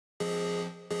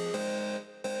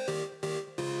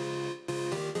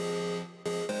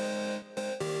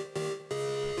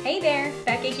Hey there,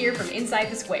 Becca here from Inside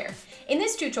the Square. In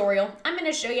this tutorial, I'm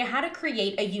going to show you how to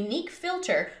create a unique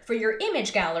filter for your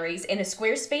image galleries in a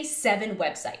Squarespace 7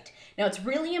 website. Now it's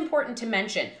really important to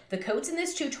mention the codes in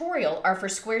this tutorial are for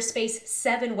Squarespace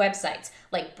 7 websites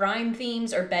like Brime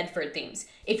themes or Bedford themes.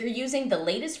 If you're using the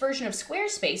latest version of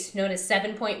Squarespace known as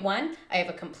 7.1, I have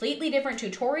a completely different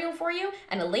tutorial for you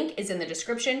and a link is in the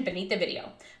description beneath the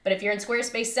video. But if you're in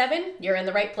Squarespace 7, you're in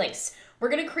the right place. We're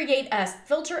going to create a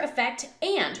filter effect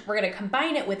and we're going to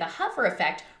combine it with a hover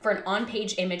effect for an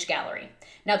on-page image gallery.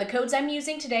 Now the codes I'm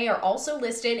using today are also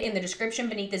listed in the description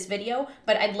beneath this video,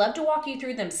 but I'd love to walk you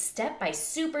through them step by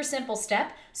super simple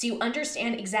step so you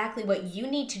understand exactly what you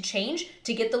need to change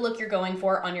to get the look you're going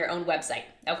for on your own website.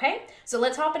 Okay? So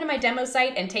let's hop into my demo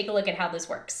site and take a look at how this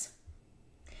works.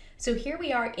 So here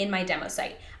we are in my demo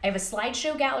site. I have a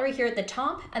slideshow gallery here at the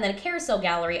top and then a carousel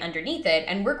gallery underneath it,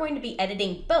 and we're going to be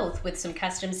editing both with some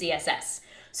custom CSS.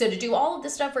 So to do all of the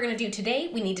stuff we're going to do today,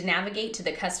 we need to navigate to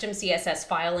the custom CSS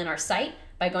file in our site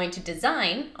by going to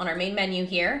Design on our main menu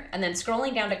here and then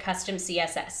scrolling down to Custom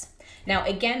CSS. Now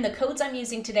again, the codes I'm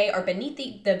using today are beneath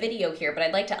the video here, but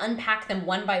I'd like to unpack them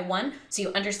one by one so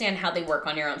you understand how they work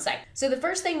on your own site. So the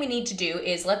first thing we need to do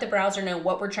is let the browser know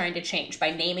what we're trying to change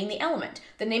by naming the element.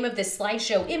 The name of this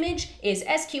slideshow image is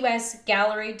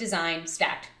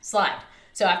sqs-gallery-design-stacked-slide.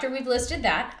 So after we've listed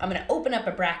that, I'm going to open up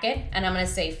a bracket and I'm going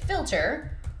to say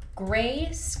filter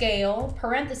grayscale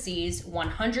parentheses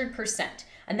 100%.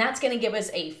 And that's going to give us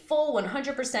a full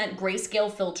 100%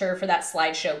 grayscale filter for that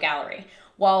slideshow gallery.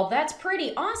 While that's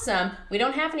pretty awesome, we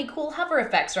don't have any cool hover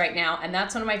effects right now, and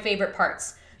that's one of my favorite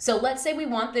parts. So let's say we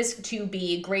want this to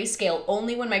be grayscale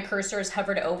only when my cursor is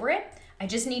hovered over it. I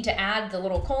just need to add the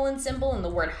little colon symbol and the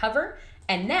word hover,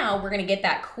 and now we're going to get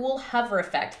that cool hover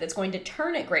effect that's going to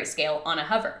turn it grayscale on a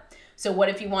hover. So what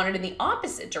if you want it in the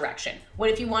opposite direction?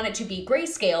 What if you want it to be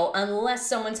grayscale unless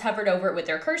someone's hovered over it with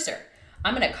their cursor?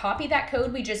 I'm going to copy that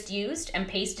code we just used and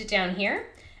paste it down here.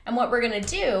 And what we're going to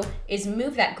do is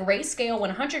move that grayscale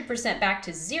 100% back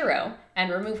to 0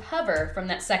 and remove hover from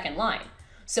that second line.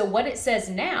 So what it says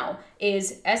now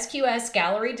is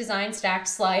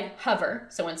sqs-gallery-design-stacked-slide hover.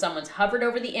 So when someone's hovered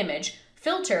over the image,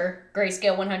 filter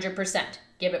grayscale 100%.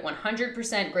 Give it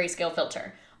 100% grayscale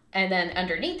filter. And then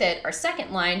underneath it, our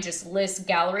second line just lists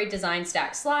gallery design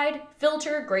stack slide,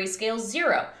 filter grayscale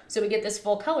 0. So we get this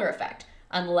full color effect,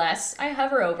 unless I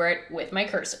hover over it with my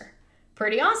cursor.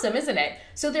 Pretty awesome, isn't it?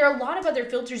 So there are a lot of other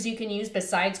filters you can use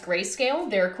besides grayscale.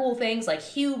 There are cool things like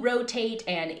hue, rotate,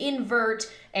 and invert,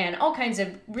 and all kinds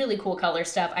of really cool color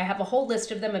stuff. I have a whole list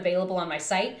of them available on my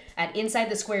site at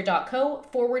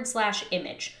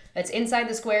insidethesquare.co/image. That's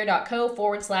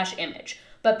insidethesquare.co/image.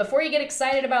 But before you get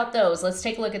excited about those, let's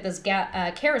take a look at this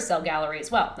carousel gallery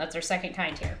as well. That's our second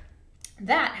kind here.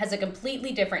 That has a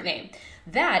completely different name.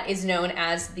 That is known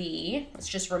as the, let's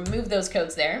just remove those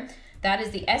codes there. That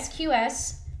is the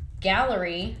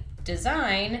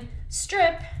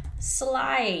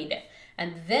sqs-gallery-design-strip-slide.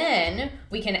 And then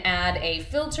we can add a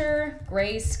filter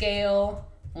grayscale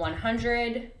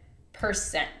 100%.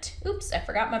 Oops, I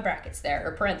forgot my brackets there,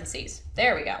 or parentheses.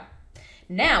 There we go.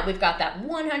 Now we've got that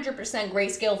 100%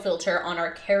 grayscale filter on our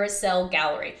carousel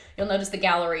gallery. You'll notice the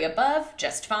gallery above,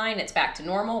 just fine, it's back to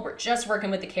normal. We're just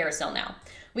working with the carousel now.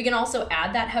 We can also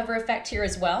add that hover effect here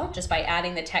as well, just by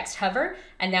adding the text hover.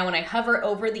 And now when I hover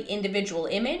over the individual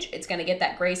image, it's going to get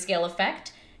that grayscale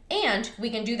effect. And we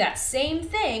can do that same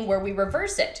thing where we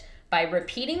reverse it by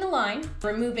repeating the line,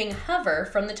 removing hover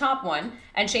from the top one,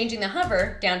 and changing the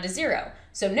hover down to 0.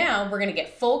 So now we're going to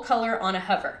get full color on a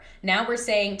hover. Now we're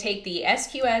saying take the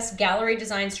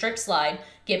sqs-gallery-design-strip-slide,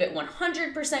 give it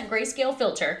 100% grayscale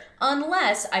filter,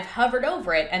 unless I've hovered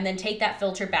over it, and then take that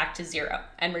filter back to 0.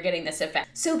 And we're getting this effect.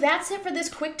 So that's it for this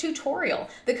quick tutorial.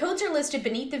 The codes are listed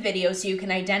beneath the video so you can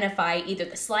identify either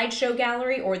the slideshow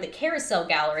gallery or the carousel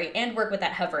gallery and work with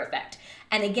that hover effect.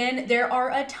 And again, there are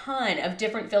a ton of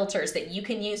different filters that you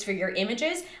can use for your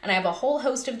images, and I have a whole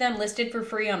host of them listed for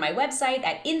free on my website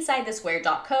at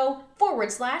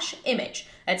insidethesquare.co/image.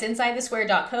 That's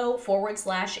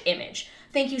insidethesquare.co/image.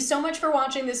 Thank you so much for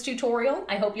watching this tutorial.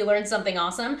 I hope you learned something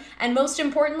awesome, and most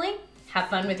importantly, have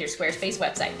fun with your Squarespace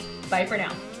website. Bye for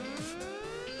now.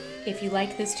 If you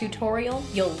like this tutorial,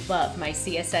 you'll love my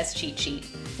CSS cheat sheet.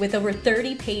 With over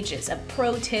 30 pages of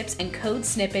pro tips and code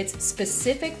snippets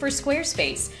specific for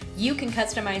Squarespace, you can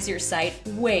customize your site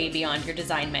way beyond your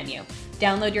design menu.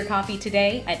 Download your copy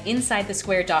today at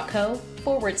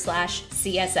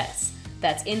insidethesquare.co/CSS.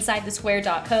 That's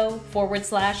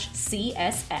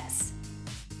insidethesquare.co/CSS.